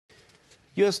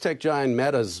U.S. tech giant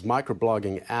Meta's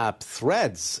microblogging app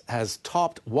Threads has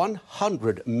topped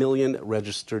 100 million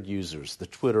registered users. The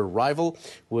Twitter rival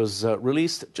was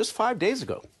released just 5 days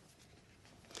ago.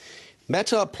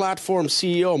 Meta Platforms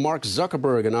CEO Mark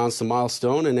Zuckerberg announced the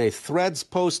milestone in a Threads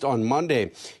post on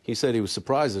Monday. He said he was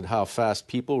surprised at how fast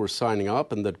people were signing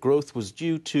up and that growth was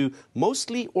due to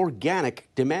mostly organic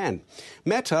demand.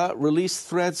 Meta released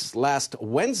Threads last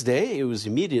Wednesday. It was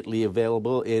immediately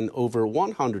available in over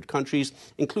 100 countries,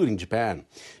 including Japan.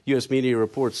 U.S. media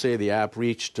reports say the app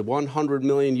reached 100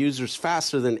 million users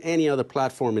faster than any other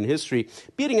platform in history,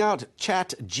 beating out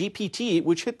ChatGPT,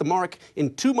 which hit the mark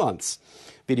in 2 months.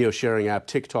 Video sharing app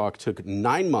TikTok took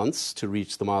 9 months to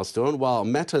reach the milestone, while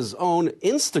Meta's own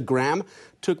Instagram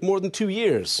took more than 2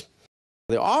 years.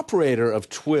 The operator of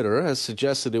Twitter has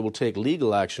suggested it will take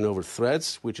legal action over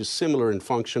Threads, which is similar in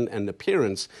function and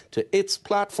appearance to its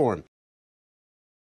platform.